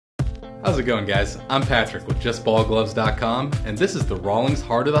How's it going, guys? I'm Patrick with JustBallGloves.com, and this is the Rawlings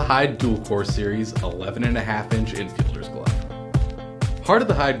Heart of the Hide Dual Core Series 11.5-inch infielder's glove. Heart of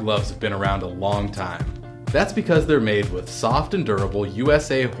the Hide gloves have been around a long time. That's because they're made with soft and durable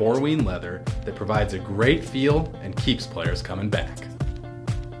USA Horween leather that provides a great feel and keeps players coming back.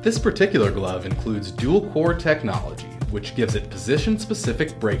 This particular glove includes dual core technology, which gives it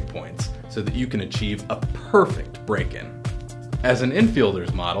position-specific break points so that you can achieve a perfect break-in. As an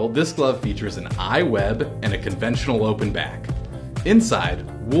infielder's model, this glove features an eye web and a conventional open back. Inside,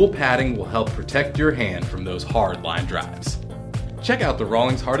 wool padding will help protect your hand from those hard line drives. Check out the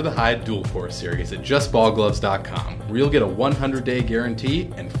Rawlings Heart of the Hide Dual Core Series at JustBallGloves.com, where you'll get a 100-day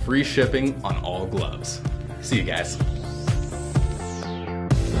guarantee and free shipping on all gloves. See you guys.